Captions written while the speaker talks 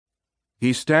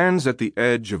He stands at the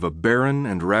edge of a barren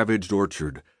and ravaged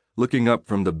orchard, looking up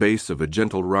from the base of a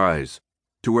gentle rise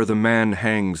to where the man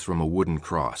hangs from a wooden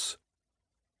cross.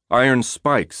 Iron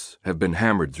spikes have been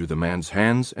hammered through the man's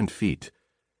hands and feet,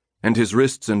 and his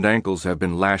wrists and ankles have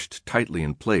been lashed tightly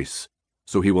in place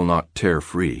so he will not tear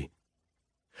free.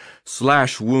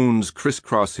 Slash wounds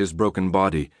crisscross his broken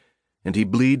body, and he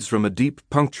bleeds from a deep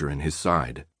puncture in his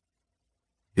side.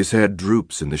 His head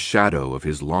droops in the shadow of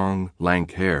his long,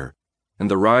 lank hair, and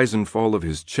the rise and fall of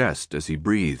his chest as he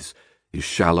breathes is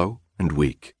shallow and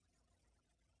weak.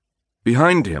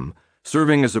 Behind him,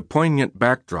 serving as a poignant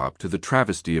backdrop to the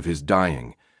travesty of his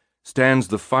dying, stands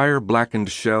the fire-blackened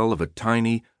shell of a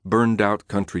tiny, burned-out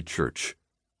country church.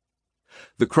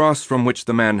 The cross from which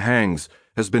the man hangs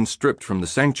has been stripped from the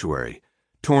sanctuary,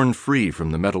 torn free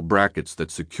from the metal brackets that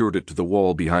secured it to the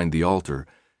wall behind the altar,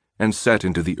 and set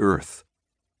into the earth.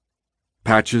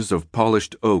 Patches of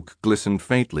polished oak glisten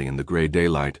faintly in the gray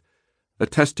daylight,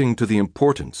 attesting to the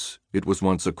importance it was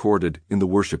once accorded in the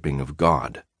worshiping of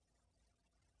God.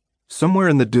 Somewhere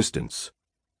in the distance,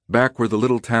 back where the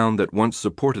little town that once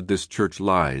supported this church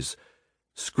lies,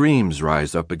 screams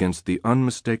rise up against the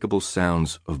unmistakable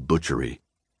sounds of butchery.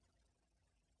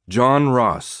 John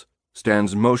Ross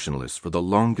stands motionless for the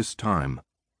longest time,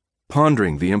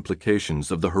 pondering the implications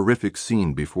of the horrific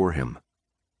scene before him.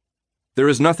 There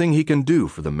is nothing he can do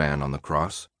for the man on the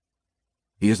cross.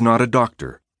 He is not a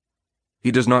doctor.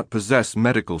 He does not possess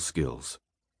medical skills.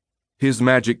 His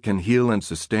magic can heal and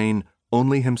sustain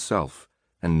only himself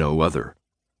and no other.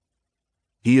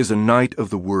 He is a knight of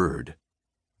the word,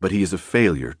 but he is a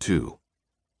failure too.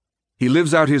 He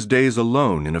lives out his days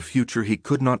alone in a future he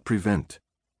could not prevent.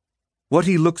 What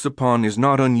he looks upon is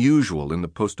not unusual in the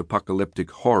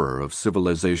post-apocalyptic horror of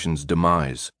civilization's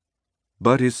demise,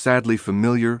 but is sadly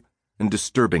familiar and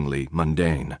disturbingly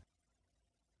mundane.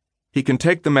 He can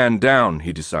take the man down,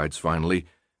 he decides finally,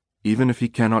 even if he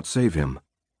cannot save him.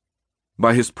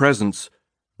 By his presence,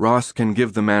 Ross can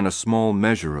give the man a small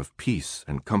measure of peace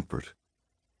and comfort.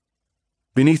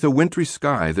 Beneath a wintry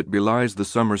sky that belies the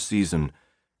summer season,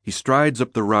 he strides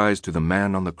up the rise to the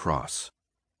man on the cross.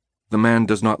 The man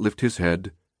does not lift his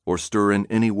head or stir in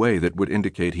any way that would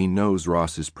indicate he knows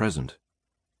Ross is present.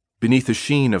 Beneath a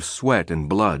sheen of sweat and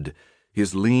blood,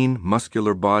 his lean,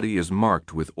 muscular body is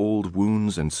marked with old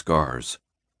wounds and scars.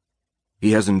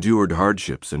 He has endured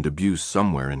hardships and abuse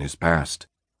somewhere in his past,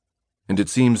 and it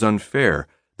seems unfair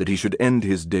that he should end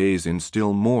his days in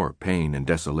still more pain and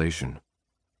desolation.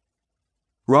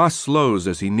 Ross slows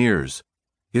as he nears,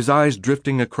 his eyes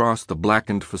drifting across the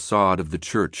blackened facade of the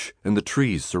church and the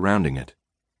trees surrounding it.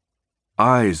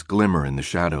 Eyes glimmer in the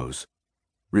shadows,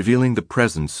 revealing the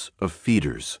presence of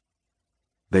feeders.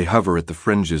 They hover at the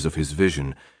fringes of his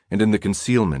vision and in the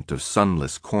concealment of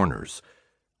sunless corners,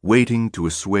 waiting to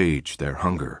assuage their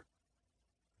hunger.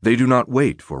 They do not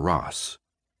wait for Ross.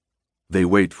 They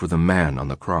wait for the man on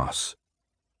the cross.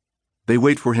 They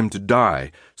wait for him to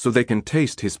die so they can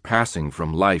taste his passing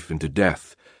from life into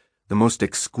death, the most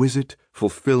exquisite,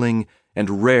 fulfilling,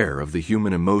 and rare of the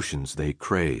human emotions they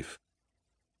crave.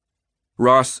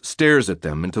 Ross stares at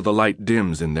them until the light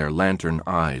dims in their lantern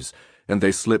eyes, and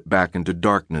they slip back into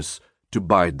darkness to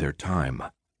bide their time.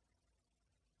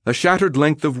 A shattered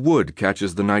length of wood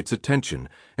catches the knight's attention,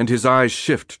 and his eyes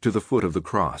shift to the foot of the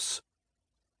cross.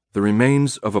 The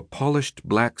remains of a polished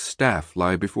black staff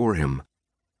lie before him,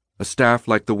 a staff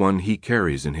like the one he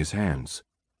carries in his hands.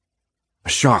 A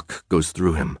shock goes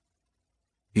through him.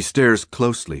 He stares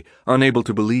closely, unable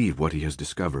to believe what he has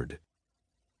discovered.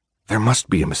 There must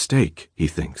be a mistake, he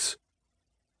thinks.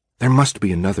 There must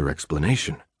be another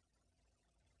explanation.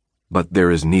 But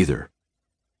there is neither.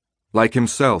 Like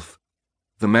himself,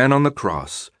 the man on the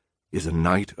cross is a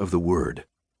knight of the word.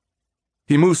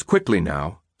 He moves quickly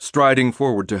now, striding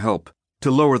forward to help,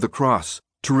 to lower the cross,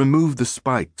 to remove the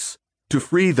spikes, to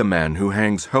free the man who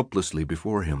hangs helplessly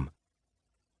before him.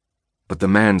 But the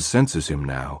man senses him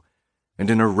now, and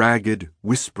in a ragged,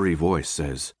 whispery voice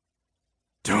says,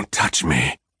 "Don't touch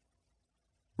me."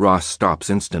 Ross stops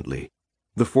instantly,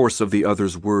 the force of the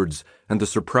other's words and the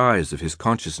surprise of his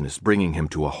consciousness bringing him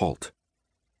to a halt.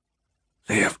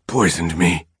 "They have poisoned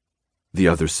me," the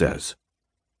other says.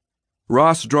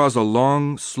 Ross draws a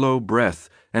long, slow breath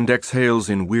and exhales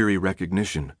in weary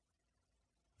recognition.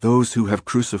 Those who have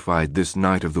crucified this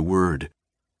knight of the word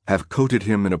have coated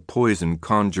him in a poison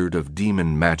conjured of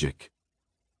demon magic.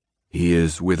 He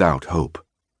is without hope.